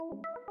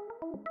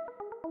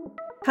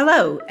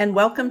Hello, and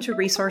welcome to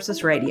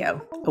Resources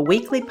Radio, a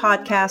weekly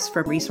podcast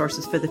from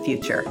Resources for the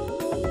Future.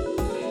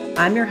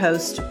 I'm your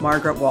host,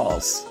 Margaret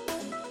Walls.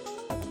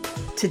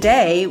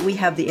 Today, we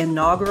have the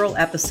inaugural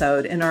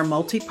episode in our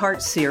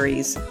multi-part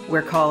series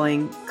we're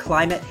calling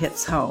Climate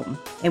Hits Home,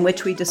 in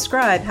which we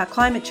describe how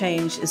climate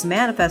change is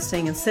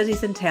manifesting in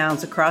cities and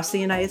towns across the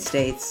United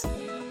States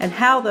and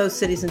how those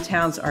cities and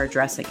towns are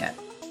addressing it.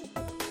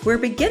 We're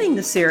beginning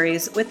the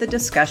series with a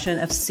discussion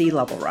of sea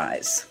level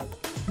rise.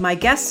 My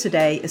guest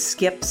today is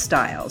Skip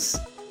Stiles.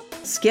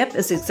 Skip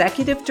is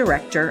Executive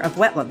Director of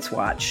Wetlands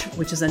Watch,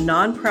 which is a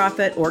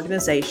nonprofit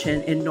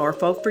organization in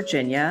Norfolk,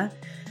 Virginia,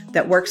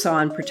 that works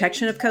on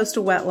protection of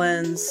coastal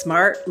wetlands,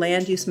 smart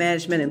land use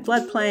management in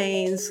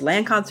floodplains,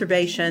 land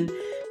conservation,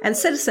 and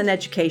citizen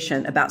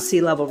education about sea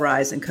level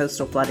rise and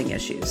coastal flooding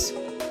issues.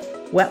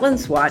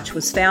 Wetlands Watch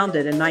was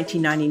founded in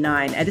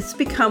 1999, and it's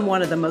become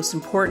one of the most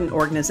important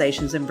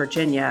organizations in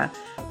Virginia,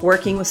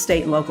 working with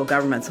state and local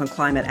governments on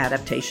climate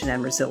adaptation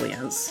and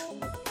resilience.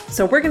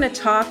 So we're going to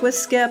talk with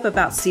Skip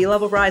about sea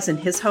level rise in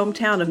his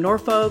hometown of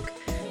Norfolk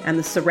and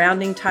the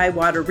surrounding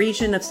tidewater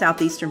region of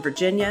southeastern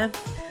Virginia.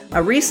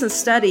 A recent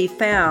study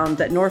found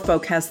that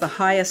Norfolk has the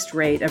highest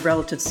rate of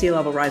relative sea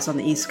level rise on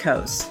the East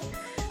Coast.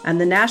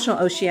 And the National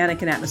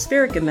Oceanic and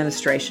Atmospheric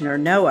Administration, or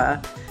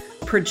NOAA,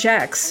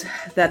 projects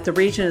that the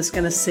region is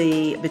going to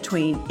see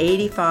between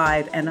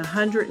 85 and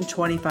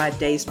 125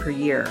 days per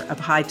year of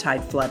high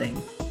tide flooding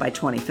by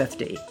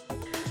 2050.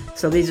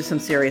 So these are some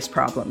serious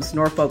problems.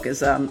 Norfolk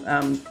is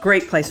a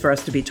great place for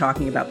us to be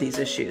talking about these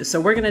issues.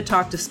 So we're going to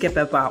talk to Skip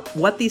about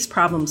what these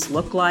problems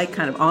look like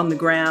kind of on the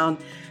ground,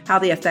 how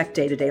they affect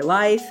day-to-day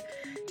life,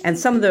 and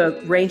some of the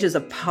ranges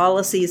of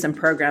policies and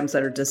programs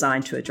that are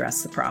designed to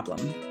address the problem.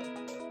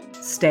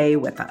 Stay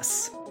with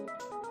us.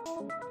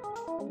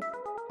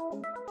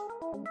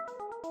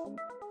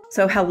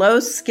 So hello,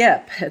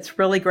 Skip. It's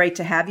really great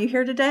to have you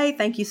here today.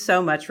 Thank you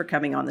so much for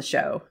coming on the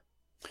show.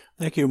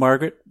 Thank you,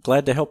 Margaret.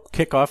 Glad to help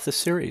kick off this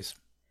series.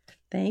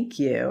 Thank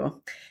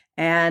you.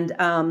 And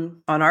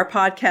on our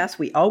podcast,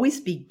 we always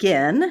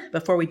begin,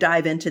 before we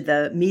dive into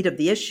the meat of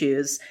the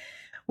issues,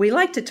 we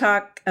like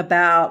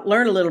to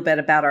learn a little bit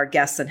about our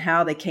guests and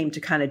how they came to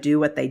kind of do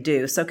what they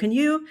do. So can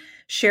you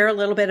share a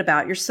little bit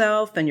about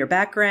yourself and your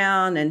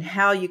background and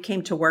how you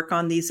came to work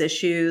on these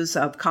issues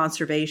of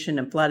conservation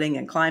and flooding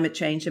and climate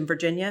change in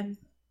Virginia?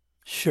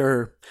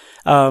 Sure.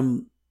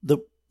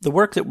 The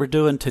work that we're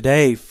doing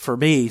today for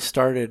me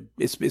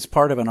is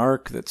part of an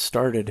arc that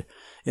started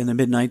in the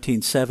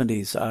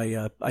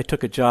mid-1970s. I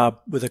took a job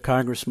with a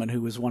congressman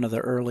who was one of the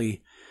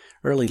early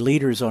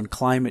leaders on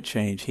climate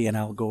change. He and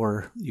Al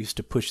Gore used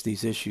to push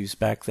these issues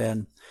back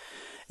then.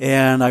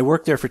 And I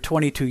worked there for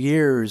 22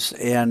 years,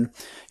 and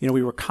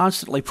we were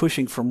constantly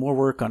pushing for more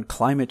work on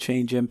climate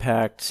change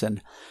impacts.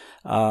 And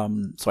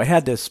so I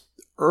had this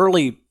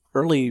early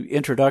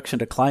introduction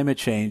to climate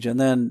change. And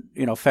then,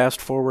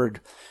 fast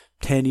forward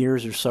 10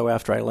 years or so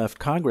after I left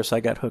Congress, I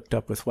got hooked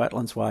up with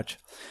Wetlands Watch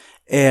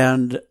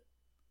and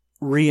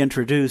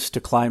reintroduced to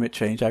climate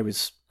change. I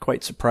was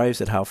quite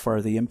surprised at how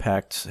far the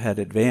impacts had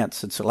advanced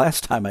since the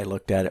last time I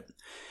looked at it.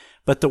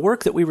 But the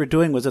work that we were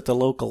doing was at the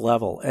local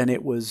level, and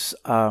it was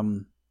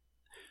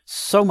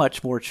so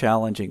much more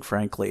challenging,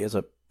 frankly, as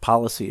a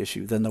policy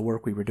issue than the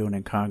work we were doing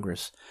in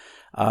Congress.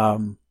 I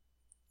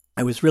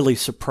was really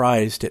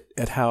surprised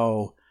at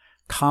how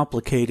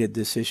complicated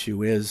this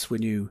issue is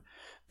when you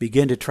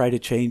begin to try to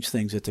change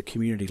things at the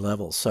community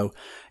level. So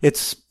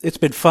it's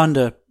been fun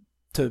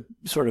to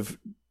sort of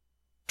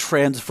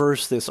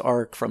transverse this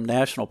arc from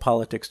national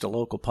politics to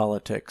local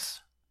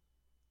politics.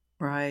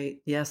 Right.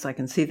 Yes, I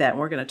can see that. And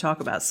we're going to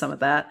talk about some of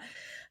that.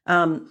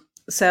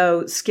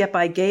 So, Skip,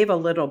 I gave a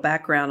little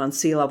background on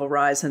sea level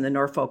rise in the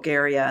Norfolk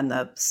area and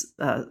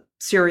the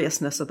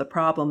seriousness of the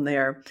problem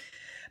there.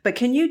 But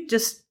can you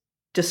just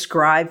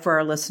describe for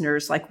our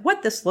listeners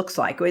what this looks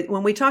like?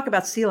 When we talk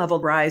about sea level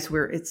rise,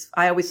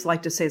 I always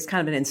like to say it's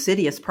kind of an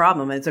insidious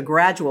problem. It's a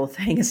gradual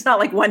thing. It's not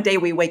like one day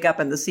we wake up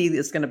and the sea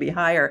is going to be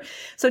higher.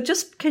 So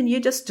can you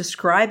just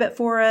describe it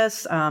for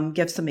us?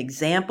 Give some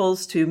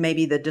examples to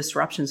maybe the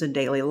disruptions in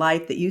daily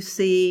life that you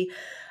see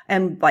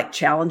and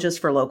challenges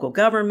for local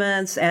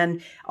governments.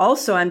 And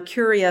also I'm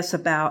curious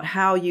about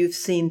how you've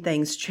seen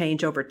things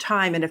change over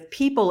time and if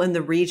people in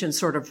the region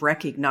sort of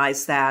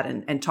recognize that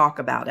and talk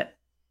about it.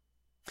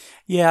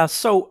 Yeah,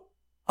 so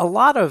a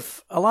lot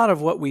of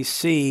what we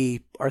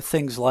see are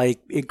things like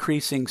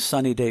increasing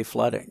sunny day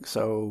flooding.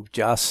 So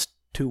just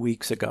 2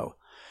 weeks ago,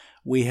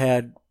 we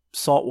had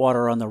salt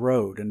water on the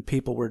road and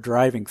people were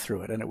driving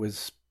through it and it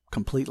was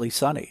completely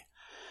sunny.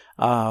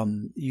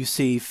 You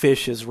see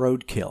fish as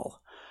roadkill.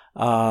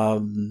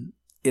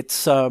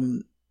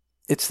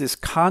 It's this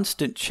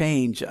constant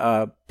change.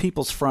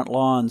 People's front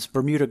lawns,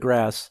 Bermuda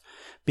grass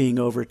being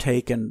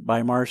overtaken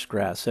by marsh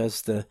grass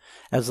as the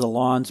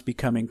lawns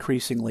become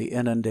increasingly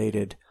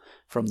inundated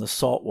from the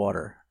salt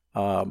water.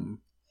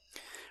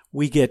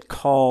 We get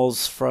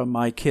calls from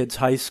my kids'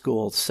 high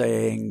school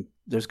saying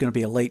there's going to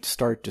be a late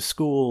start to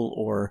school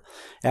or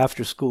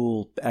after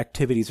school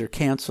activities are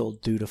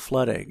canceled due to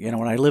flooding.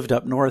 When I lived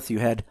up north, you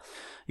had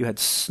you had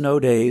snow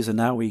days, and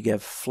now we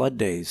get flood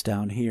days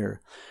down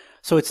here.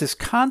 So it's this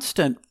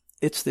constant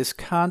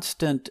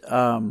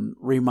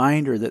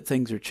reminder that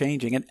things are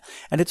changing,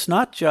 and it's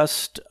not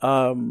just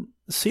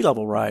sea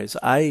level rise.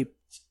 I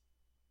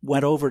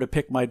went over to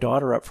pick my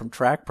daughter up from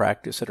track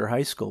practice at her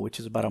high school, which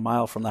is about a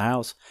mile from the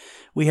house.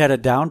 We had a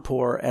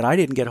downpour, and I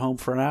didn't get home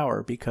for an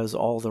hour because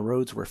all the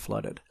roads were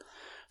flooded.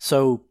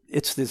 So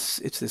it's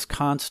this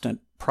constant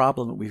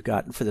problem that we've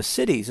got. And for the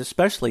cities,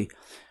 especially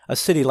a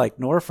city like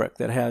Norfolk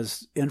that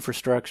has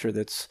infrastructure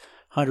that's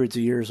hundreds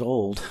of years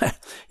old,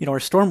 our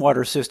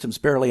stormwater system's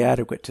barely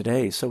adequate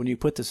today. So when you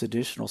put this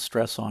additional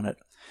stress on it,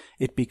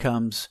 it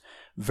becomes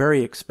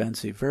very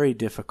expensive, very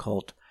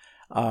difficult.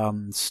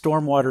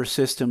 Stormwater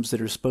systems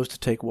that are supposed to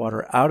take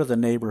water out of the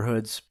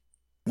neighborhoods.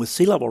 With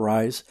sea level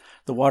rise,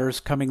 the water's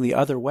coming the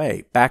other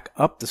way, back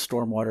up the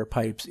stormwater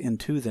pipes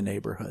into the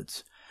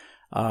neighborhoods.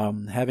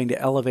 Having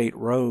to elevate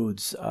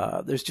roads.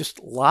 There's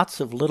just lots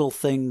of little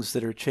things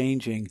that are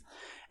changing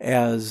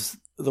as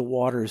the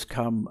waters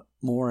come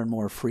more and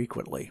more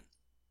frequently.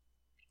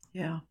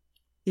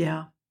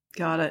 Yeah,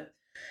 got it.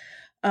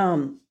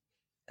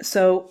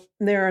 So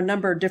there are a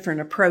number of different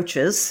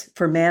approaches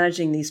for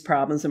managing these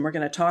problems, and we're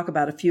going to talk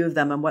about a few of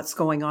them and what's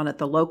going on at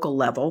the local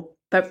level.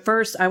 But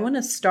first, I want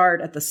to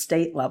start at the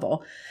state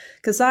level,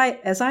 because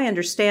as I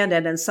understand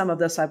it, and some of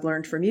this I've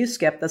learned from you,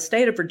 Skip, the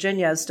state of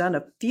Virginia has done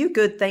a few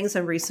good things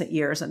in recent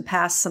years and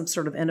passed some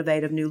sort of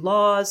innovative new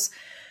laws,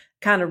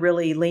 kind of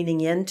really leaning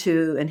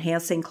into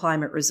enhancing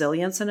climate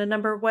resilience in a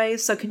number of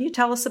ways. So can you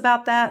tell us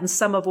about that and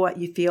some of what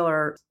you feel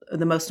are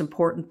the most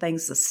important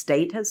things the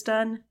state has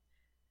done?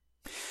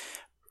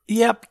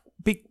 Yep.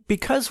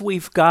 Because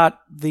we've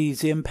got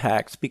these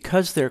impacts,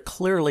 because they're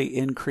clearly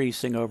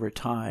increasing over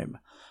time,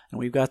 and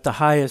we've got the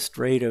highest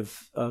rate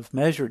of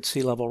measured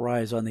sea level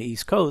rise on the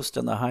East Coast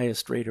and the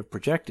highest rate of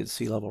projected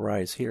sea level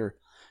rise here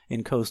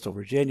in coastal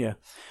Virginia,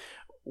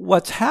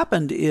 what's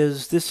happened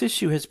is this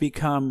issue has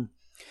become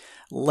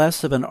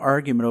less of an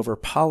argument over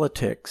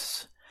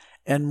politics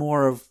and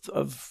more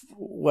of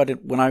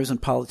when I was in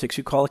politics,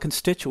 you call a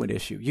constituent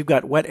issue. You've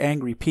got wet,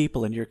 angry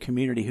people in your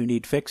community who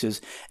need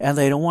fixes, and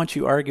they don't want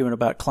you arguing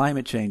about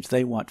climate change.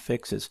 They want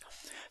fixes.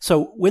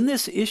 So when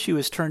this issue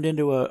is turned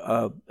into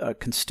a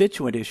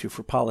constituent issue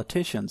for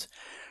politicians,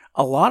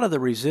 a lot of the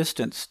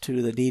resistance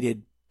to the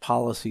needed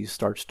policies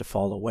starts to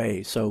fall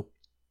away. So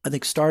I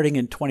think starting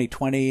in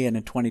 2020 and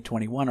in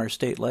 2021, our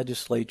state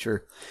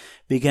legislature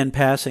began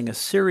passing a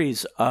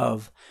series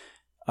of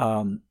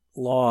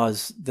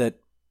laws that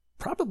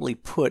probably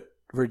put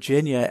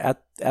Virginia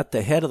at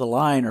the head of the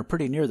line or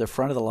pretty near the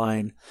front of the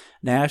line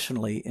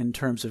nationally in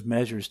terms of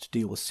measures to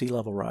deal with sea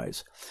level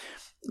rise.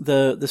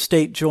 The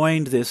state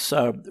joined this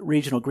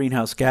regional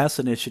greenhouse gas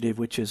initiative,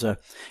 which is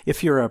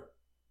if you're a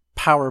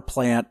power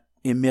plant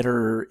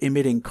emitter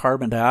emitting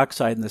carbon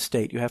dioxide in the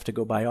state, you have to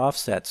go buy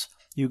offsets.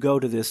 You go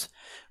to this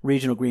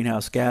regional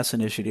greenhouse gas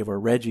initiative, or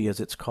RGGI as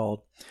it's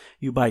called.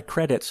 You buy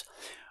credits.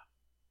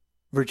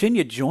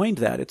 Virginia joined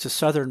that. It's the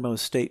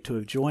southernmost state to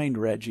have joined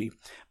RGGI.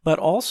 But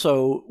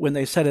also, when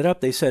they set it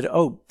up, they said,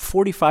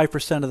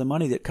 45% of the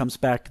money that comes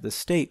back to the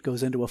state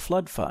goes into a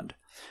flood fund.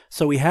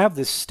 So we have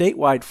this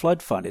statewide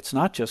flood fund. It's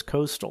not just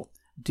coastal.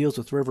 It deals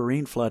with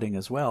riverine flooding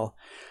as well.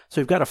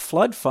 So we've got a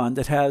flood fund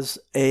that has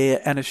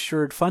an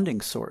assured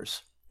funding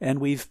source. And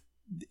we've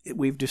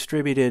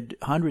distributed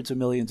hundreds of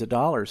millions of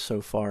dollars so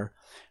far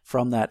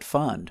from that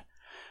fund.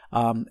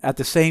 At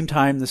the same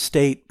time, the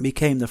state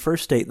became the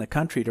first state in the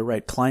country to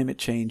write climate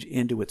change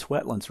into its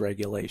wetlands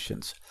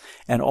regulations.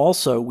 And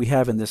also, we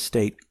have in this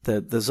state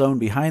the zone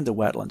behind the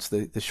wetlands,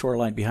 the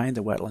shoreline behind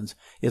the wetlands,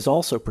 is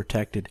also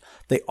protected.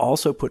 They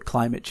also put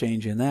climate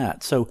change in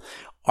that. So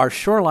our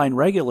shoreline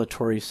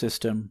regulatory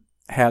system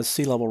has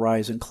sea level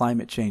rise and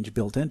climate change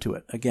built into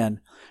it.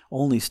 Again,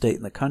 only state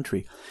in the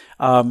country.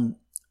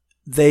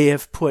 They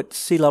have put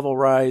sea level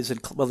rise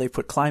they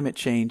put climate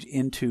change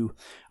into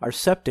our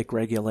septic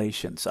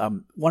regulations.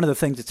 One of the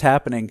things that's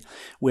happening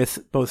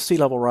with both sea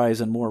level rise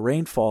and more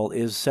rainfall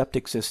is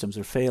septic systems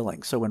are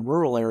failing. So in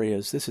rural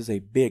areas, this is a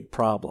big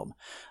problem.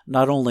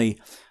 Not only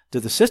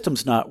do the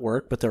systems not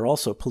work, but they're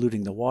also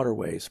polluting the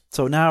waterways.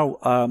 So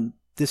now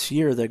this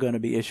year they're going to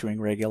be issuing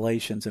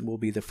regulations, and we'll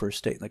be the first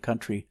state in the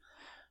country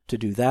to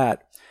do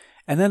that.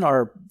 And then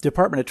our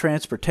Department of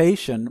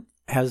Transportation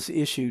has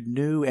issued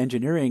new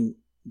engineering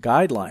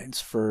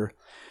guidelines for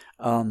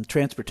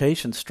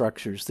transportation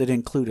structures that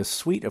include a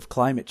suite of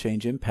climate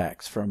change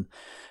impacts, from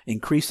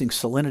increasing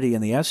salinity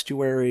in the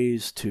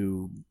estuaries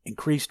to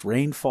increased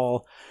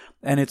rainfall.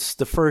 And it's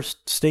the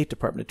first State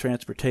Department of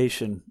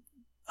Transportation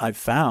I've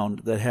found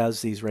that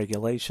has these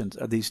regulations,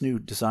 these new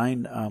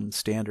design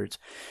standards.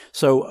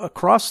 So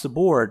across the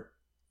board,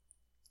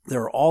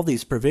 there are all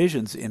these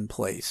provisions in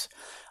place.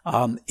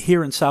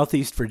 Here in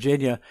Southeast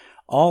Virginia,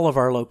 all of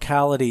our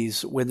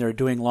localities, when they're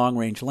doing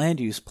long-range land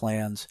use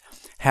plans,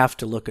 have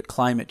to look at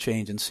climate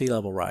change and sea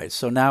level rise.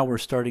 So now we're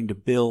starting to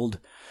build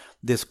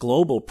this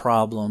global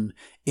problem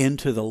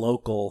into the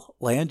local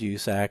land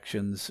use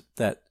actions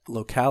that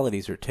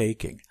localities are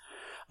taking.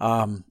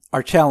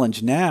 Our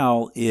challenge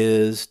now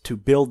is to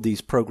build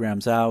these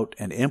programs out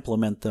and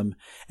implement them.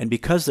 And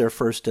because they're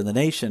first in the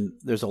nation,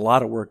 there's a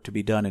lot of work to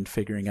be done in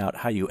figuring out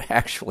how you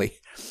actually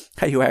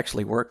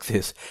work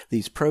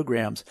these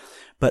programs.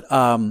 But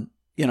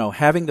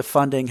having the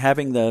funding,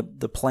 having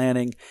the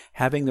planning,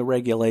 having the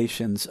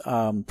regulations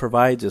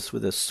provides us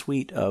with a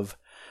suite of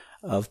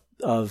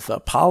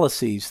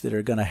policies that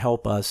are going to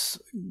help us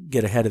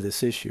get ahead of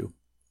this issue.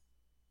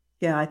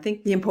 Yeah, I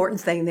think the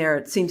important thing there,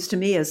 it seems to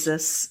me, is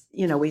this,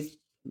 we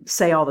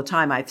say all the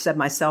time, I've said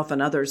myself and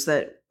others,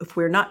 that if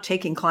we're not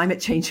taking climate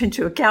change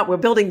into account, we're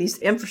building these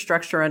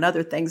infrastructure and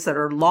other things that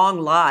are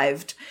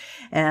long-lived.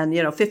 And,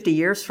 50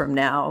 years from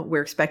now,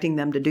 we're expecting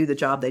them to do the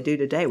job they do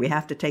today. We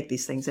have to take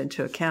these things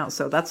into account.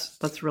 So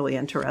that's really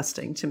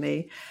interesting to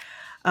me.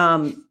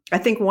 I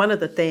think one of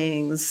the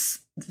things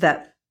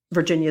that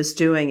Virginia is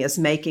doing is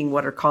making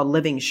what are called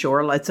living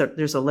shorelines.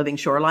 There's a living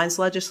shorelines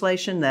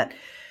legislation that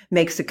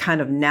makes a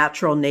kind of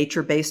natural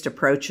nature-based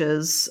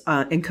approaches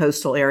in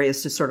coastal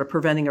areas to sort of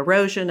preventing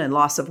erosion and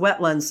loss of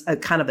wetlands, a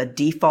kind of a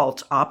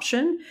default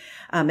option.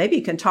 Maybe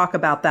you can talk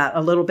about that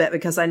a little bit,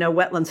 because I know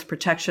wetlands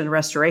protection and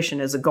restoration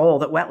is a goal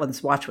that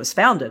Wetlands Watch was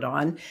founded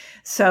on.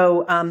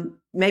 So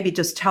maybe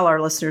just tell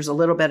our listeners a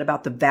little bit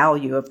about the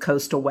value of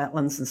coastal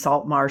wetlands and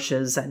salt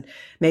marshes, and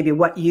maybe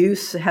what you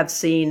have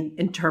seen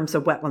in terms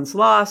of wetlands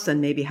loss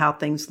and maybe how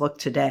things look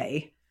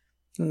today.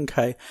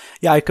 Okay.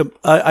 Yeah,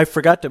 I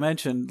forgot to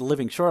mention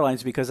living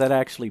shorelines because that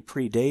actually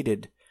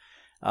predated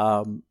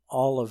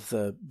all of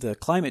the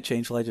climate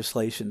change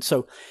legislation.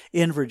 So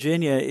in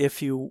Virginia,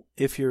 if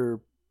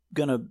you're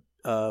going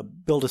to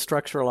build a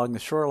structure along the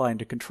shoreline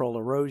to control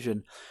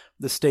erosion,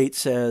 the state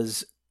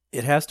says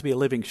it has to be a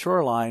living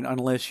shoreline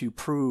unless you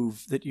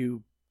prove that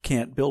you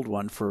can't build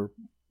one for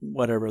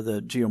whatever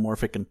the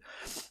geomorphic and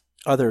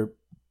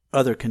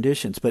other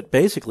conditions. But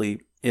basically,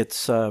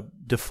 its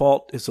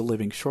default is a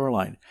living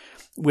shoreline,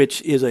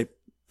 which is a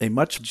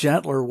much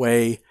gentler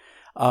way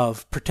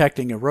of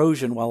protecting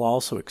erosion while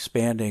also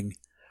expanding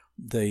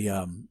the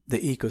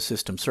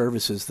ecosystem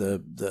services,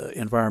 the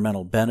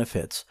environmental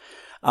benefits.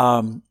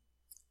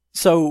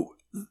 So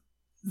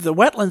the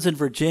wetlands in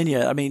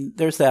Virginia, I mean,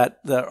 there's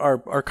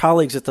our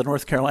colleagues at the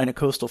North Carolina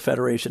Coastal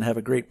Federation have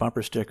a great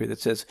bumper sticker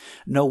that says,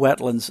 "No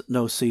wetlands,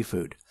 no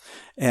seafood."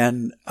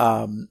 And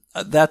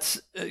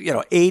that's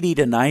 80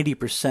 to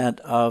 90%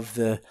 of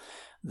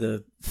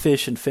the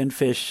fish and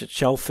finfish,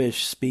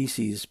 shellfish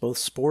species, both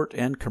sport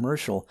and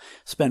commercial,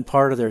 spend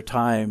part of their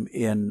time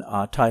in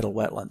tidal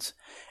wetlands.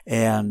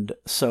 And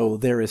so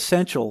they're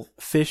essential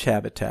fish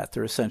habitat,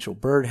 they're essential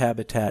bird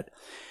habitat.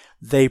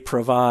 They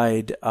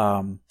provide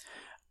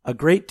a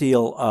great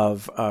deal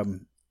of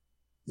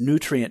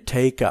nutrient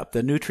take-up,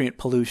 the nutrient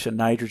pollution,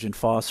 nitrogen,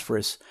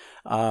 phosphorus.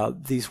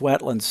 These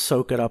wetlands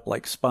soak it up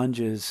like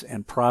sponges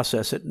and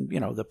process it,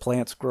 and the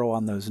plants grow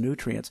on those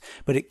nutrients.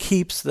 But it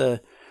keeps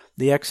the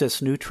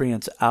excess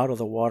nutrients out of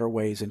the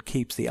waterways and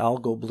keeps the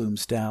algal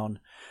blooms down.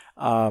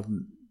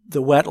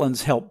 The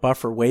wetlands help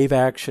buffer wave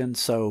action,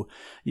 so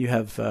you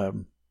have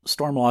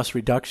storm loss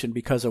reduction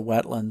because of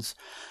wetlands.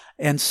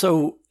 And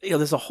so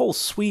there's a whole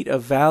suite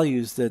of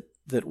values that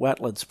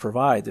wetlands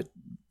provide,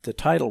 the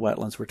tidal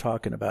wetlands we're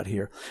talking about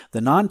here.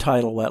 The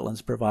non-tidal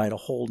wetlands provide a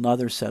whole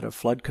nother set of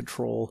flood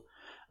control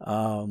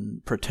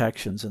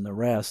protections and the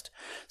rest.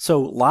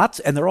 So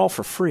and they're all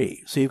for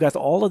free. So you've got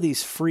all of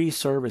these free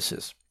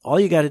services. All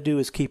you got to do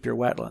is keep your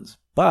wetlands.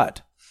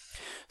 But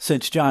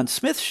since John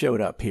Smith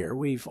showed up here,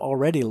 we've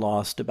already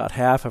lost about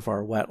half of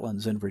our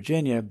wetlands in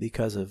Virginia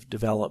because of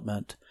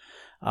development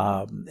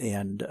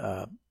and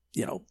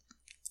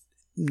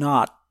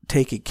not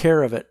taking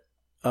care of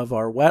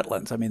our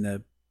wetlands. I mean,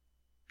 the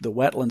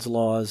wetlands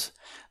laws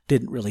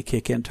didn't really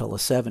kick in until the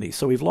 70s.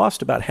 So we've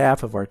lost about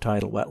half of our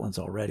tidal wetlands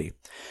already.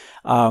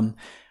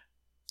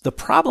 The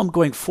problem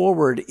going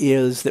forward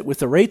is that with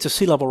the rates of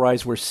sea level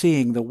rise we're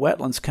seeing, the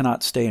wetlands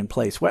cannot stay in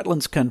place.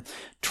 Wetlands can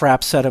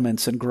trap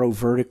sediments and grow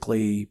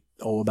vertically,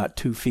 about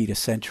 2 feet a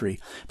century.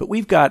 But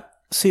we've got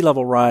sea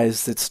level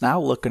rise that's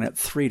now looking at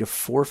 3 to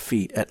 4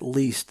 feet at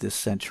least this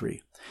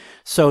century.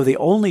 So the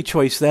only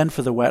choice then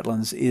for the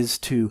wetlands is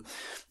to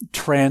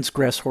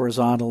transgress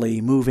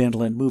horizontally, move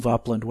inland, move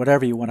upland,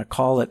 whatever you want to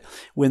call it.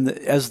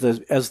 As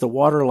the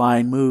water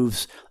line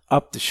moves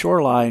up the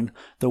shoreline,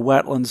 the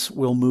wetlands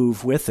will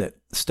move with it,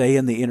 stay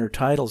in the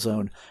intertidal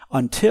zone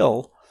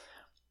until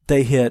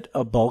they hit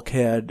a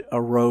bulkhead,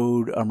 a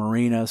road, a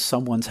marina,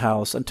 someone's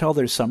house, until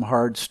there's some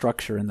hard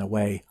structure in the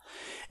way.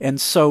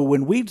 And so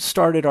when we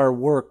started our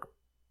work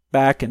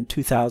back in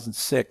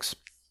 2006,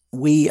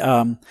 we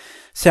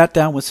sat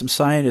down with some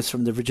scientists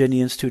from the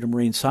Virginia Institute of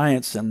Marine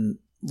Science and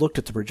looked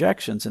at the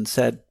projections and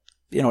said,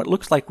 it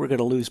looks like we're going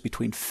to lose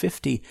between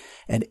 50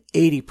 and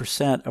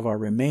 80% of our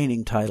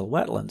remaining tidal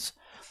wetlands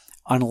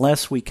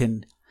unless we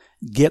can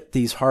get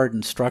these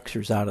hardened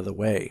structures out of the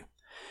way.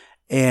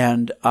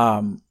 And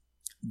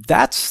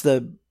that's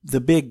the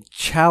big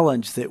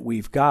challenge that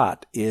we've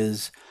got,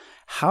 is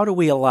how do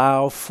we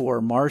allow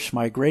for marsh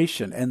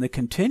migration and the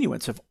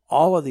continuance of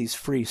all of these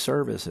free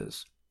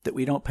services that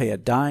we don't pay a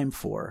dime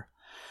for?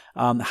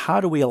 How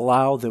do we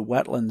allow the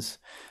wetlands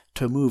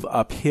to move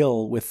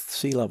uphill with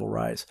sea level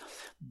rise.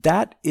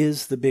 That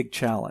is the big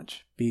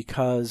challenge,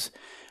 because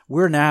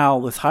we're now,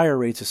 with higher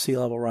rates of sea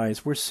level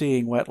rise, we're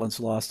seeing wetlands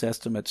loss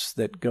estimates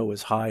that go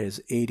as high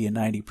as 80 and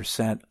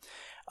 90%,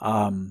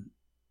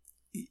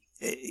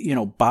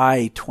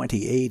 by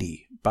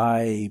 2080,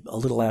 by a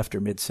little after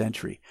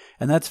mid-century.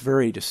 And that's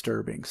very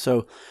disturbing.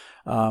 So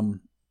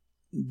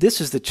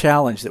this is the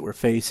challenge that we're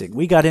facing.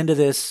 We got into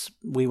this,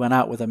 we went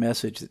out with a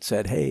message that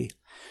said, hey,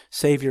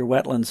 save your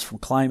wetlands from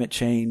climate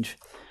change.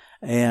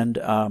 And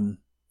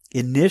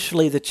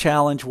initially the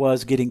challenge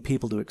was getting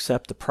people to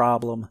accept the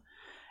problem.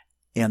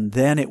 And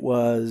then it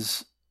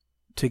was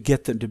to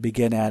get them to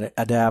begin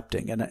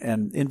adapting.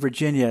 And in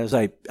Virginia, as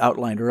I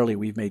outlined earlier,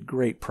 we've made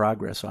great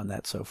progress on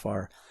that so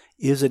far.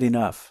 Is it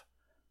enough?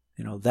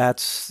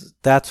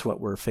 That's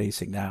what we're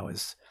facing now,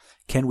 is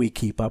can we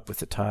keep up with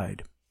the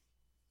tide?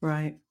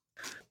 Right.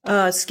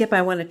 Skip,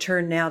 I want to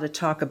turn now to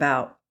talk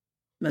about,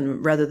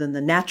 rather than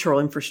the natural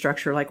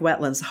infrastructure like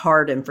wetlands,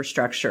 hard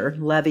infrastructure,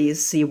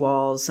 levees,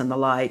 seawalls, and the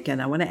like.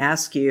 And I want to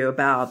ask you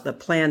about the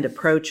planned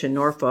approach in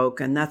Norfolk,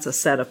 and that's a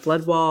set of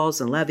flood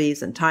walls and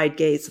levees and tide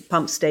gates,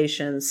 pump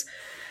stations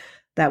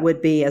that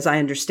would be, as I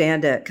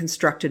understand it,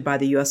 constructed by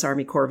the U.S.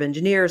 Army Corps of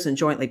Engineers and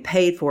jointly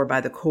paid for by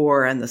the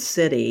Corps and the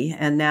city.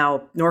 And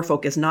now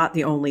Norfolk is not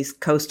the only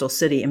coastal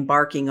city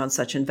embarking on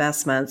such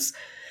investments,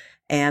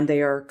 and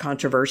they are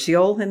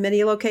controversial in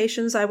many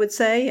locations, I would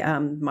say.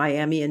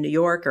 Miami and New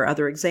York are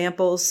other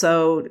examples.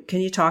 So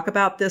can you talk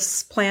about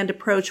this planned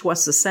approach?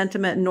 What's the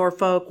sentiment in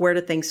Norfolk? Where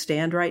do things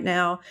stand right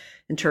now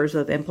in terms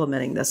of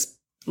implementing this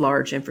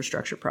large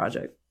infrastructure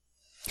project?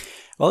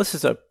 Well, this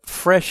is a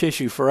fresh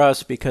issue for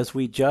us because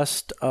we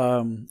just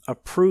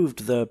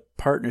approved the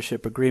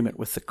partnership agreement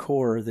with the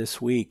Corps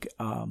this week.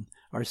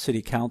 Our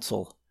city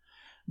council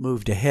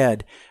moved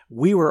ahead.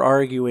 We were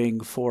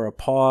arguing for a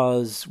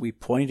pause. We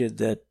pointed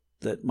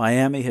that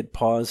Miami had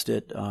paused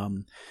it.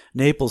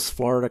 Naples,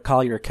 Florida,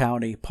 Collier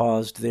County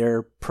paused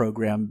their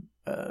program,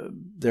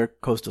 their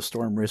coastal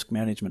storm risk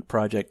management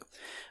project,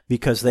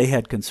 because they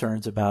had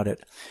concerns about it.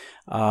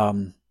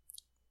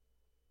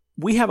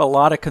 We have a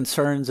lot of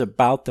concerns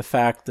about the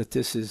fact that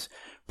this is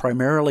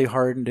primarily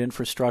hardened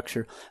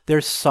infrastructure.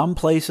 There's some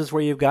places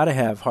where you've got to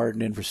have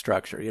hardened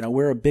infrastructure.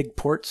 We're a big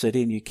port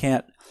city, and you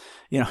can't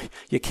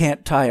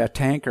tie a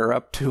tanker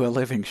up to a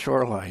living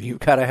shoreline. You've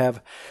got to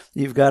have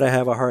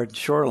a hardened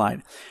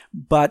shoreline.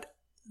 But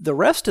the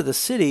rest of the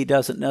city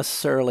doesn't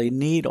necessarily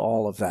need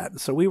all of that.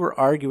 So we were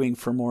arguing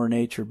for more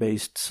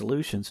nature-based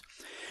solutions.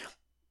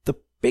 The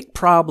big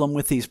problem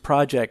with these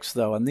projects,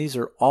 though, and these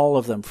are all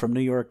of them from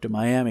New York to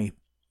Miami,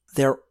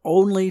 they're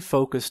only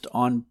focused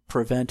on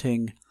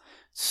preventing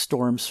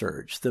storm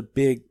surge, the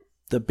big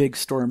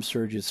storm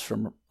surges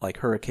from like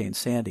Hurricane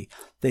Sandy.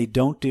 They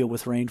don't deal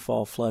with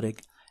rainfall flooding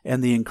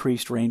and the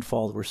increased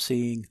rainfall we're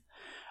seeing.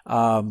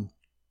 In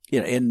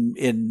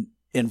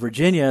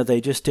Virginia, they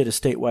just did a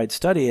statewide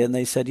study, and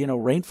they said,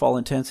 rainfall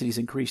intensity's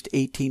increased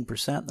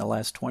 18% in the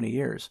last 20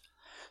 years.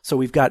 So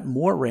we've got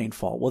more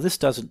rainfall. Well, this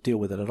doesn't deal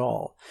with it at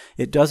all.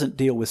 It doesn't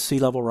deal with sea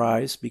level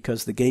rise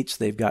because the gates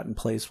they've got in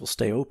place will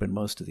stay open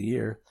most of the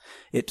year.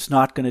 It's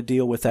not going to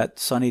deal with that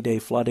sunny day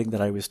flooding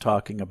that I was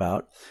talking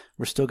about.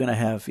 We're still going to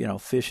have,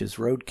 fish as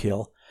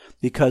roadkill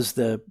because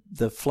the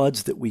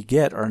floods that we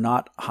get are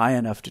not high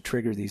enough to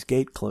trigger these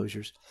gate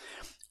closures.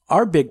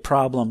 Our big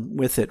problem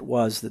with it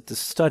was that the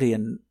study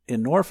in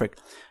Norfolk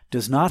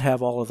does not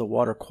have all of the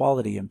water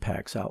quality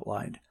impacts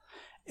outlined.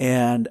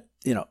 And,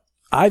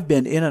 I've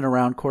been in and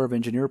around Corps of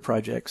Engineer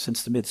projects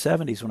since the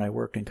mid-'70s when I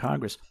worked in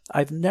Congress.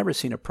 I've never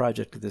seen a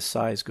project of this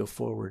size go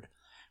forward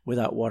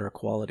without water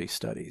quality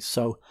studies.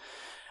 So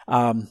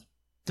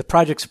the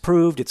project's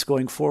approved. It's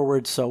going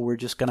forward. So we're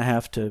just going to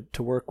have to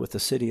work with the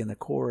city and the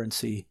Corps and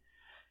see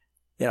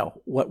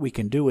what we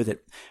can do with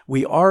it.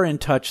 We are in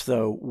touch,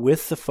 though,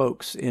 with the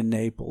folks in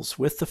Naples,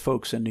 with the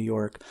folks in New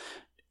York.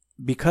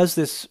 Because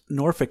this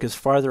Norfolk is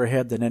farther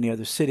ahead than any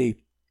other city,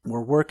 we're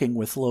working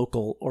with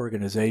local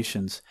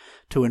organizations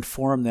to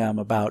inform them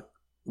about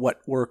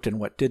what worked and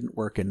what didn't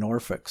work in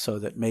Norfolk so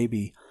that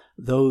maybe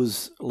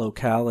those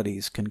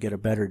localities can get a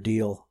better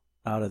deal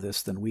out of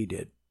this than we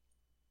did.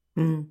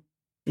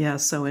 Yeah,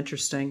 so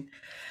interesting.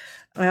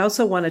 I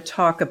also want to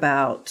talk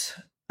about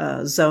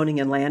zoning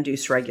and land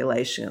use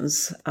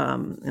regulations.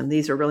 And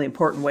these are really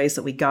important ways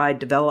that we guide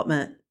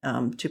development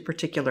to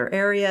particular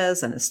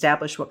areas and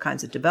establish what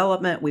kinds of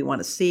development we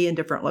want to see in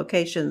different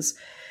locations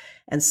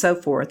and so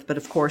forth. But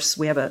of course,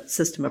 we have a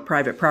system of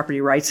private property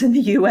rights in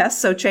the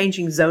U.S., so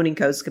changing zoning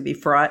codes can be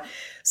fraught.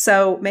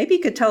 So maybe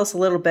you could tell us a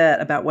little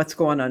bit about what's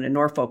going on in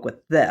Norfolk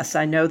with this.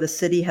 I know the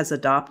city has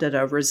adopted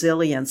a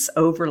resilience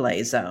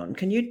overlay zone.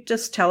 Can you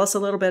just tell us a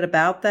little bit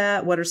about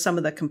that? What are some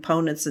of the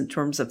components in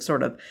terms of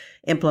sort of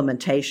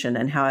implementation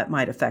and how it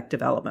might affect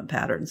development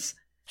patterns?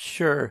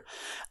 Sure.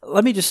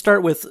 Let me just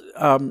start with,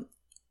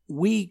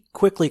 we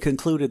quickly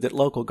concluded that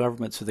local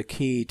governments are the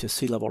key to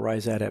sea level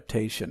rise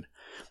adaptation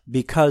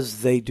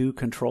because they do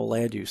control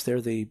land use.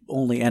 They're the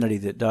only entity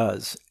that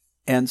does.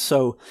 And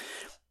so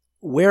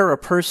where a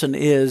person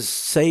is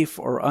safe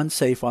or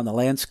unsafe on the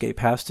landscape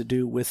has to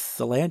do with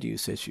the land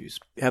use issues.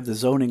 Have the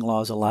zoning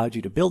laws allowed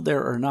you to build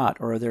there or not,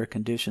 or are there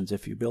conditions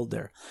if you build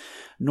there?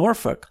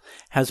 Norfolk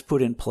has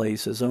put in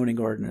place a zoning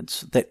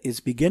ordinance that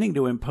is beginning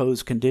to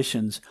impose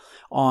conditions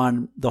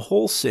on the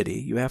whole city.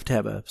 You have to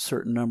have a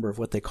certain number of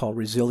what they call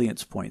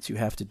resilience points. You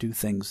have to do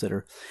things that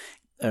are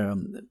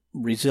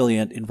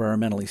resilient,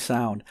 environmentally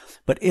sound.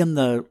 But in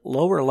the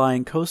lower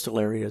lying coastal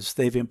areas,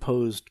 they've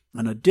imposed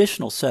an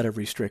additional set of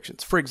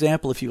restrictions. For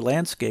example, if you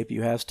landscape,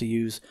 you have to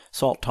use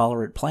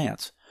salt-tolerant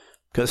plants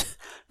because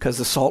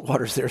the salt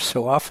water's there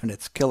so often,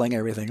 it's killing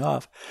everything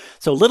off.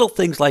 So little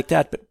things like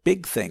that, but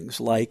big things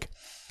like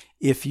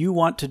if you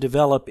want to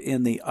develop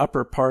in the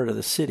upper part of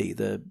the city,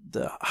 the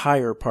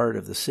higher part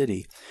of the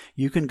city,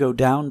 you can go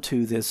down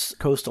to this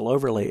coastal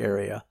overlay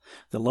area,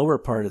 the lower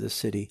part of the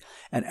city,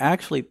 and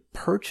actually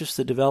purchase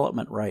the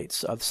development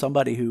rights of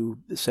somebody who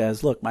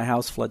says, look, my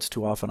house floods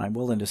too often, I'm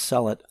willing to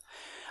sell it.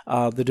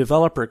 The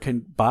developer can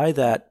buy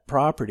that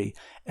property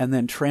and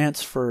then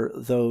transfer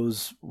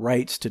those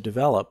rights to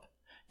develop,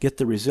 get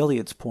the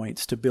resilience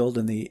points to build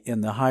in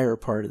the higher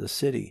part of the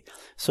city.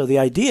 So the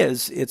idea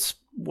is it's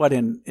what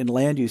in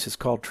land use is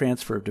called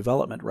transfer of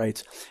development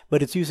rights,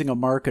 but it's using a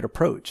market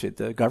approach.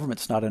 The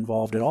government's not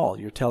involved at all.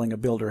 You're telling a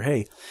builder,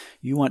 hey,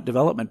 you want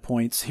development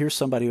points, here's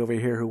somebody over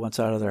here who wants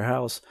out of their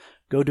house,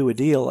 go do a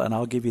deal and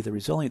I'll give you the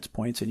resilience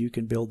points and you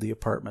can build the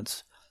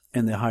apartments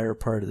in the higher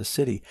part of the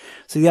city.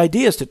 So the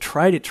idea is to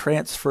try to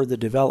transfer the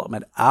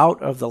development out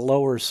of the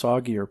lower,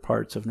 soggier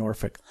parts of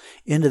Norfolk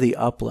into the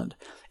upland.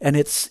 And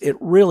it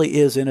really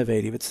is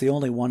innovative. It's the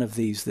only one of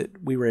these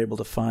that we were able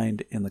to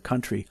find in the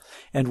country.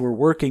 And we're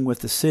working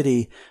with the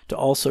city to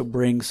also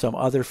bring some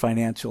other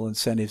financial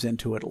incentives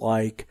into it,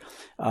 like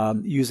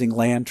using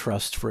land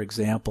trusts, for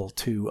example,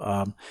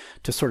 to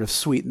sort of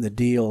sweeten the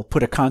deal,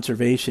 put a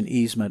conservation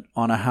easement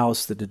on a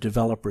house that a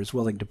developer is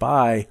willing to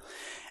buy,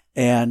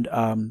 and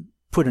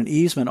put an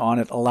easement on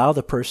it, allow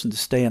the person to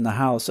stay in the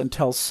house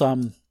until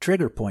some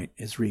trigger point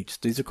is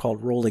reached. These are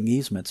called rolling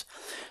easements.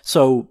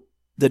 So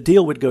the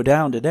deal would go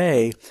down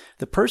today.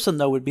 The person,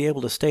 though, would be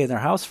able to stay in their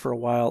house for a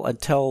while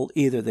until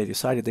either they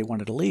decided they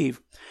wanted to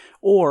leave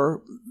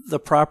or the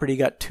property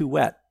got too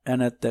wet.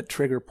 And at that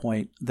trigger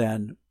point,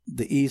 then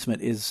the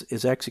easement is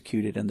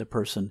executed and the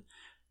person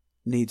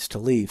needs to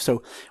leave.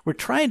 So we're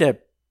trying to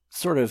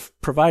sort of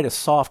provide a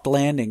soft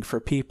landing for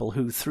people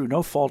who, through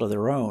no fault of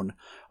their own,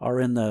 are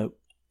in the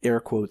air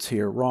quotes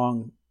here,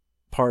 wrong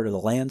part of the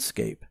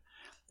landscape,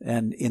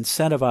 and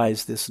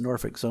incentivize this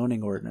Norfolk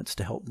zoning ordinance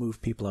to help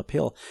move people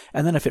uphill.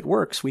 And then if it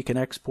works, we can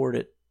export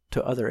it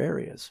to other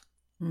areas.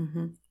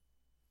 Mm-hmm.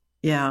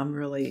 Yeah, I'm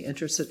really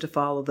interested to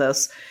follow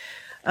this.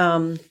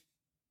 I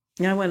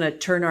want to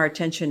turn our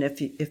attention,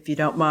 if you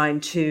don't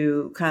mind,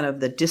 to kind of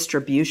the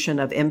distribution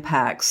of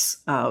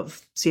impacts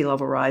of sea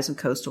level rise and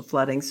coastal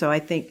flooding. So I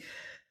think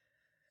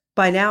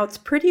by now, it's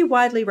pretty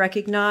widely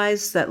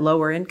recognized that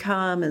lower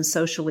income and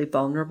socially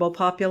vulnerable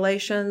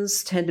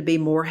populations tend to be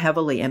more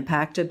heavily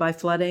impacted by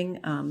flooding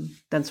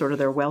than sort of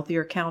their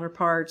wealthier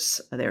counterparts.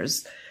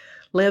 There's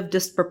live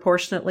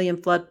disproportionately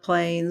in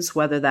floodplains,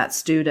 whether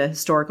that's due to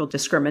historical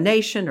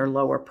discrimination or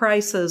lower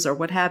prices or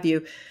what have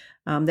you.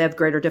 They have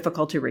greater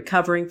difficulty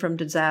recovering from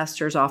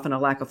disasters, often a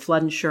lack of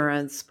flood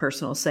insurance,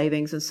 personal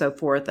savings, and so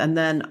forth. And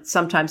then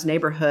sometimes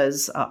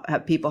neighborhoods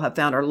people have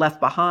found are left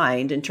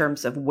behind in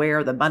terms of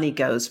where the money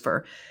goes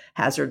for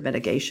hazard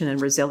mitigation and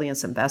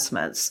resilience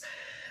investments.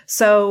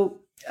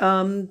 So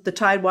the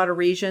Tidewater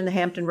region, the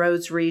Hampton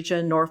Roads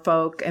region,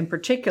 Norfolk in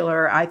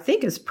particular, I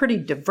think is pretty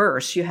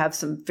diverse. You have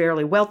some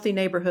fairly wealthy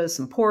neighborhoods,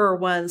 some poorer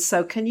ones.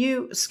 So can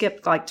you,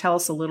 Skip, tell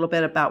us a little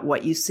bit about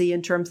what you see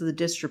in terms of the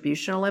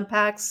distributional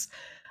impacts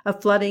of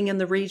flooding in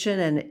the region?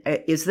 And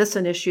is this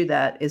an issue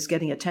that is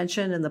getting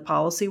attention in the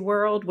policy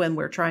world when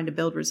we're trying to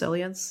build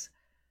resilience?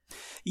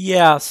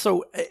 Yeah,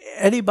 so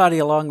anybody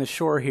along the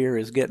shore here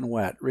is getting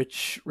wet,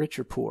 rich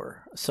or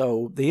poor.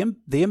 So the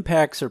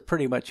impacts are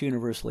pretty much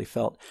universally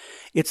felt.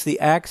 It's the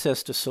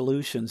access to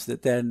solutions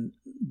that then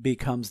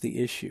becomes the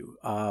issue.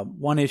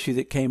 One issue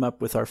that came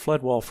up with our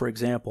flood wall, for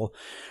example,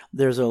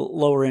 there's a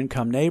lower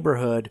income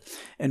neighborhood,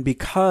 and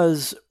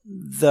because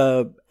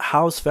the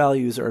house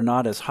values are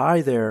not as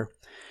high there,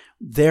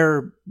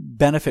 their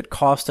benefit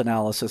cost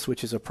analysis,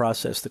 which is a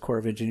process the Corps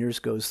of Engineers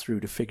goes through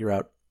to figure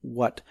out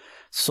what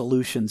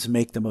solutions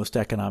make the most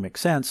economic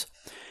sense,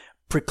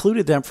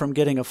 precluded them from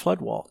getting a flood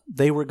wall.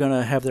 They were going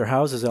to have their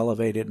houses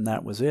elevated and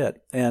that was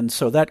it. And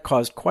so that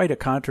caused quite a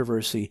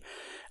controversy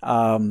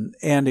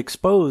and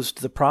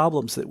exposed the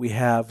problems that we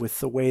have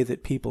with the way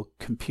that people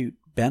compute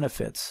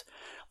benefits.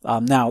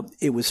 Now,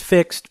 it was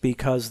fixed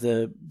because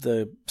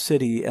the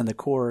city and the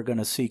Corps are going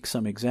to seek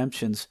some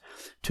exemptions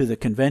to the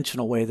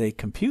conventional way they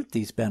compute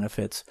these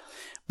benefits.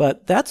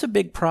 But that's a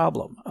big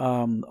problem.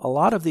 A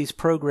lot of these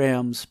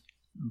programs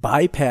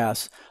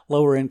bypass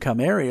lower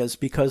income areas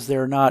because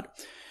they're not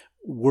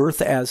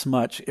worth as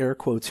much, air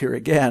quotes here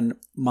again,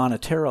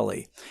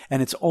 monetarily.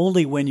 And it's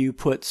only when you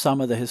put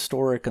some of the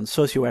historic and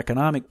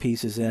socioeconomic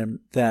pieces in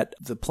that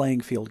the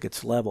playing field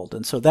gets leveled.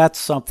 And so that's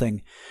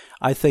something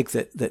I think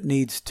that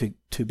needs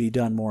to be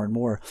done more and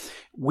more.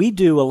 We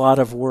do a lot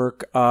of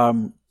work.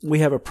 We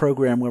have a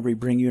program where we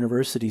bring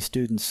university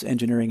students,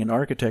 engineering and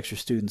architecture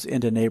students,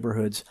 into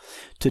neighborhoods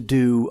to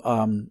do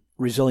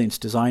resilience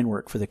design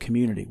work for the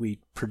community. We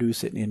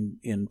produce it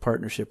in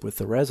partnership with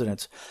the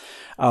residents.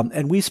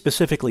 And we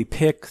specifically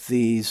pick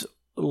these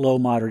low,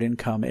 moderate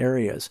income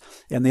areas.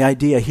 And the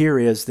idea here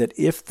is that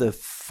if the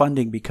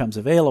funding becomes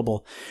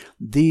available,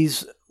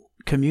 these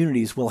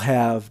communities will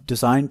have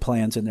design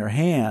plans in their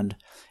hand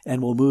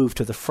and will move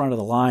to the front of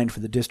the line for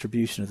the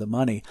distribution of the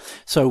money.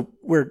 So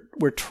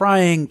we're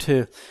trying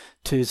to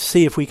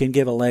see if we can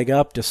give a leg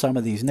up to some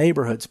of these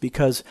neighborhoods,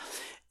 because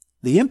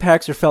the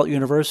impacts are felt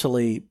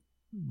universally,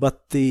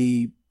 but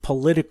the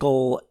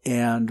political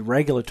and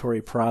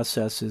regulatory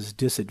processes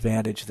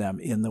disadvantage them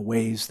in the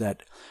ways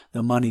that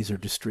the monies are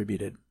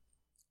distributed.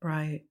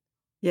 Right.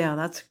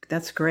 Yeah,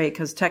 that's great,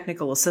 because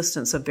technical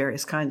assistance of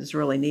various kinds is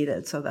really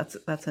needed. So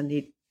that's a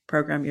neat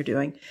program you're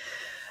doing.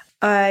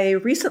 I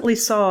recently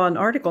saw an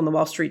article in the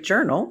Wall Street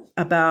Journal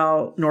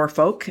about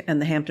Norfolk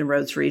and the Hampton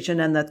Roads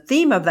region, and the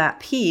theme of that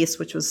piece,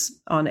 which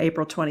was on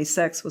April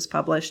 26th, was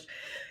published,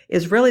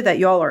 is really that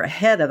y'all are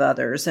ahead of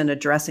others in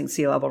addressing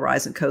sea level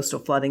rise and coastal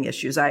flooding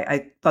issues.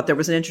 I thought there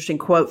was an interesting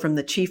quote from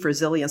the chief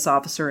resilience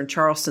officer in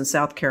Charleston,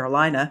 South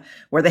Carolina,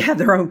 where they have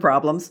their own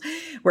problems,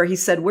 where he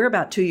said, "We're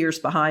about 2 years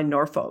behind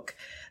Norfolk."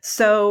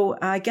 So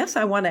I guess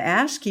I want to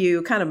ask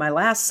you, kind of my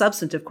last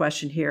substantive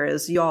question here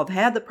is, you all have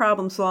had the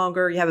problems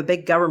longer. You have a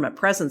big government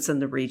presence in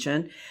the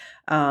region,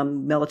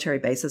 military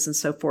bases and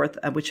so forth,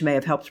 which may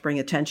have helped bring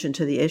attention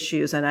to the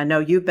issues. And I know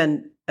you've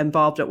been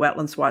involved at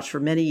Wetlands Watch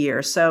for many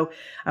years. So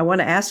I want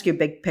to ask you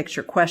big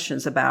picture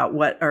questions about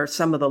what are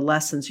some of the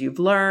lessons you've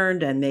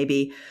learned, and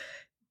maybe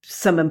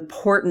some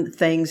important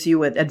things you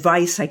would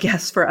advise, I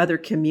guess, for other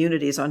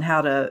communities on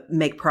how to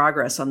make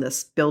progress on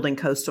this building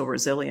coastal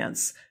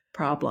resilience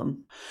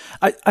problem.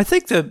 I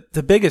think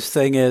the biggest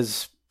thing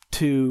is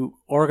to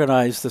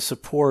organize the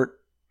support,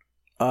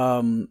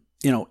 in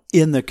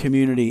the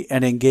community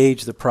and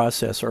engage the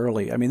process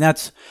early. I mean,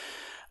 that's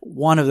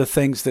one of the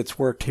things that's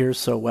worked here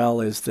so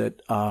well, is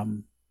that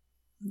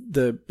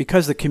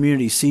because the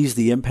community sees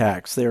the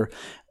impacts, they're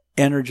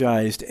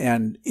energized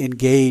and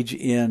engage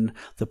in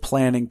the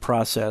planning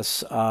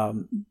process,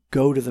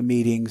 go to the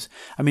meetings.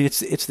 I mean,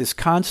 it's this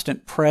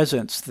constant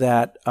presence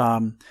that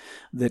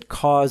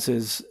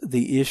causes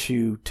the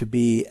issue to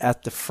be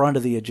at the front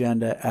of the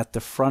agenda, at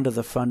the front of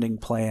the funding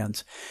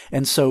plans.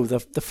 And so the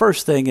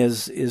first thing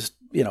is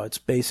it's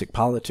basic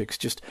politics.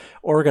 Just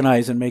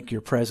organize and make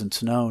your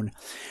presence known.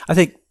 I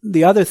think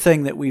the other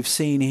thing that we've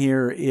seen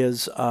here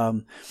is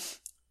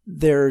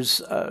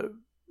there's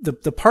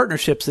the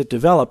partnerships that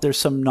develop. There's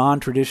some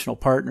non-traditional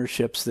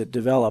partnerships that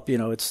develop.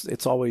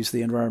 It's always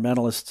the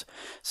environmentalists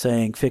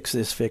saying fix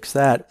this, fix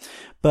that.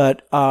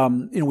 But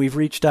we've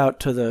reached out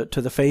to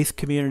the faith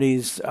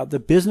communities, the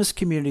business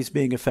communities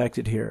being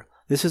affected here.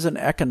 This is an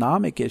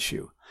economic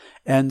issue.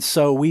 And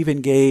so we've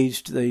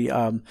engaged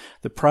the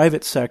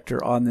private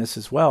sector on this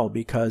as well,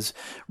 because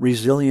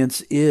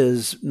resilience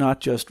is not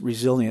just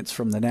resilience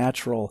from the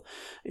natural,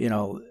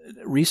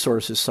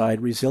 resources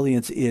side.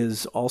 Resilience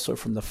is also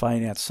from the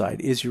finance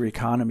side. Is your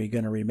economy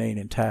going to remain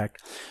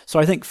intact? So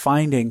I think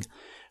finding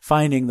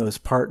those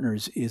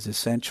partners is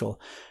essential.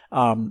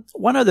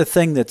 One other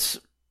thing that's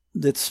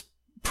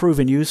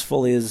proven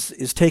useful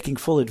is taking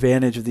full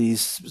advantage of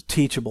these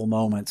teachable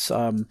moments.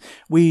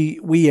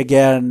 We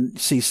again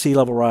see sea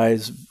level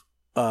rise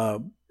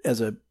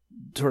as a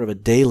sort of a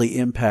daily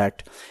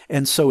impact,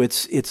 and so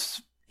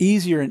it's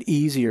easier and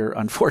easier,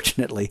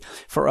 unfortunately,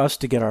 for us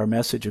to get our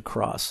message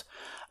across.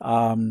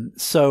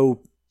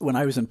 So when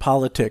I was in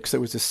politics, there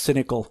was this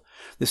cynical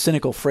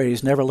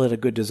phrase, "Never let a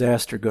good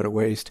disaster go to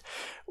waste."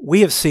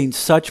 We have seen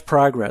such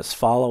progress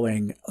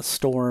following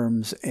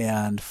storms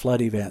and flood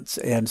events.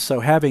 And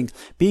so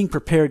being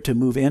prepared to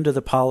move into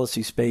the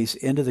policy space,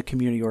 into the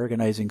community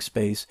organizing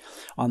space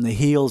on the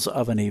heels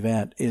of an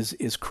event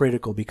is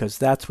critical, because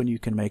that's when you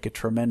can make a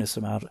tremendous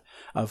amount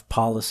of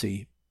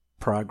policy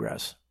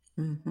progress.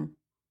 Mm-hmm.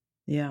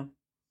 Yeah.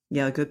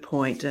 Yeah, good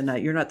point.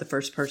 And you're not the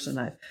first person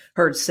I've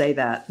heard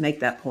make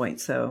that point.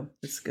 So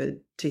it's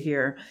good to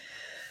hear.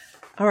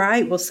 All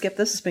right. Well, Skip,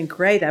 this has been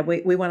great.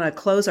 We want to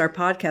close our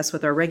podcast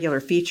with our regular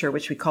feature,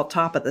 which we call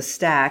Top of the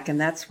Stack. And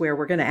that's where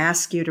we're going to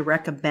ask you to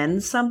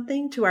recommend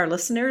something to our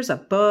listeners, a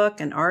book,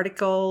 an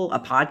article, a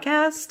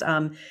podcast,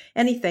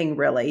 anything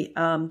really.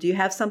 Do you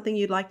have something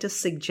you'd like to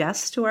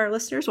suggest to our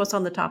listeners? What's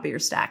on the top of your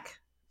stack?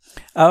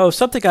 Oh,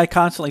 something I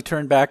constantly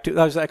turn back to.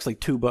 That was actually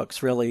two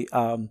books, really.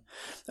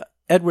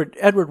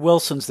 Edward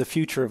Wilson's The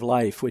Future of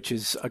Life, which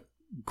is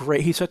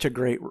he's such a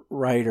great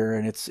writer,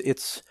 and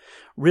it's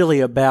really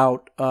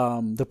about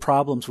the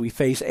problems we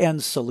face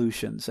and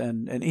solutions.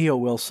 And E.O.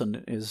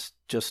 Wilson is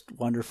just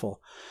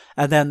wonderful.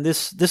 And then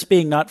this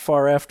being not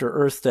far after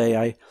Earth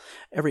Day,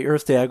 every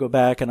Earth Day I go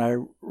back and I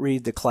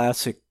read the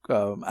classic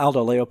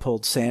Aldo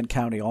Leopold's Sand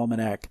County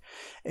Almanac,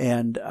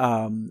 and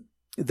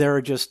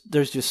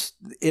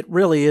it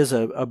really is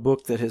a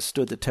book that has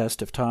stood the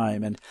test of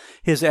time. And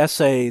his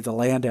essay, The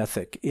Land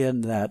Ethic,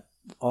 in that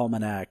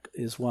almanac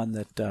is one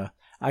that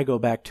I go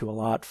back to a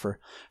lot for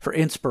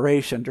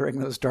inspiration during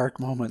those dark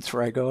moments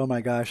where I go, oh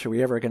my gosh, are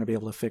we ever going to be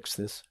able to fix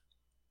this?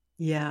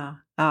 Yeah,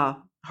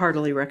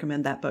 heartily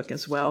recommend that book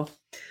as well.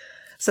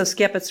 So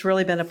Skip, it's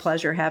really been a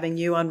pleasure having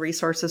you on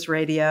Resources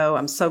Radio.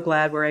 I'm so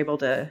glad we're able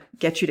to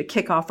get you to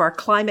kick off our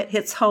Climate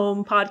Hits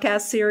Home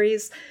podcast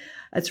series.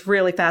 It's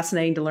really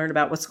fascinating to learn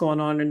about what's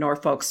going on in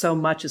Norfolk. So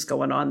much is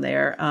going on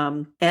there.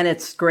 And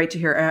it's great to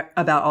hear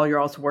about all your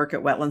all's work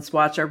at Wetlands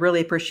Watch. I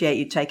really appreciate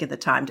you taking the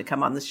time to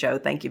come on the show.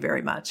 Thank you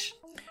very much.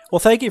 Well,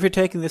 thank you for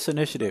taking this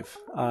initiative.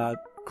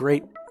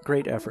 Great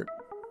effort.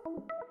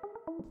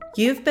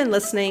 You've been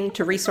listening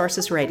to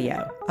Resources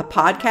Radio, a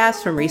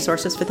podcast from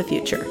Resources for the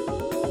Future.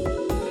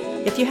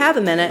 If you have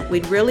a minute,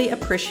 we'd really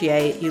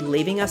appreciate you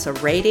leaving us a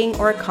rating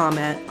or a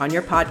comment on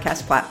your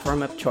podcast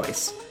platform of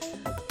choice.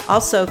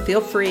 Also,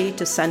 feel free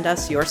to send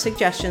us your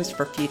suggestions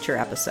for future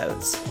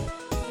episodes.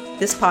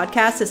 This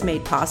podcast is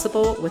made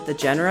possible with the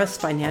generous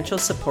financial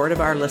support of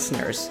our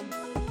listeners.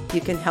 You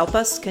can help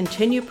us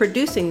continue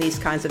producing these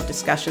kinds of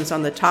discussions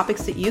on the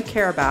topics that you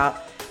care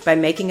about by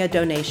making a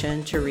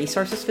donation to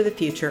Resources for the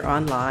Future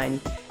online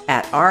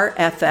at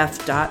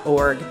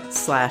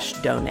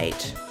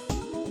rff.org/donate.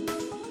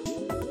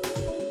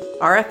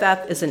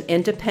 RFF is an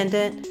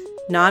independent,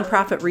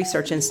 nonprofit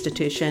research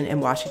institution in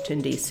Washington,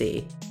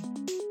 D.C.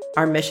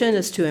 Our mission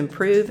is to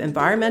improve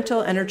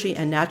environmental, energy,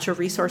 and natural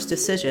resource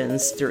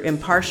decisions through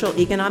impartial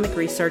economic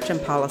research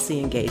and policy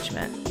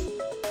engagement.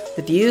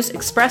 The views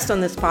expressed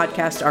on this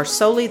podcast are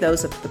solely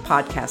those of the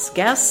podcast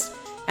guests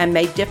and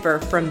may differ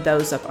from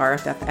those of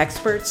RFF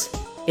experts,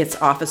 its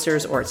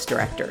officers, or its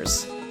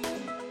directors.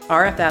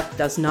 RFF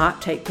does not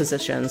take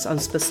positions on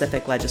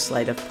specific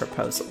legislative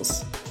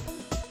proposals.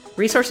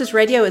 Resources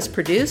Radio is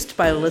produced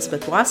by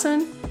Elizabeth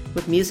Wasson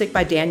with music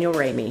by Daniel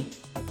Ramey.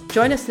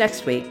 Join us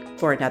next week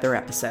for another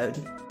episode.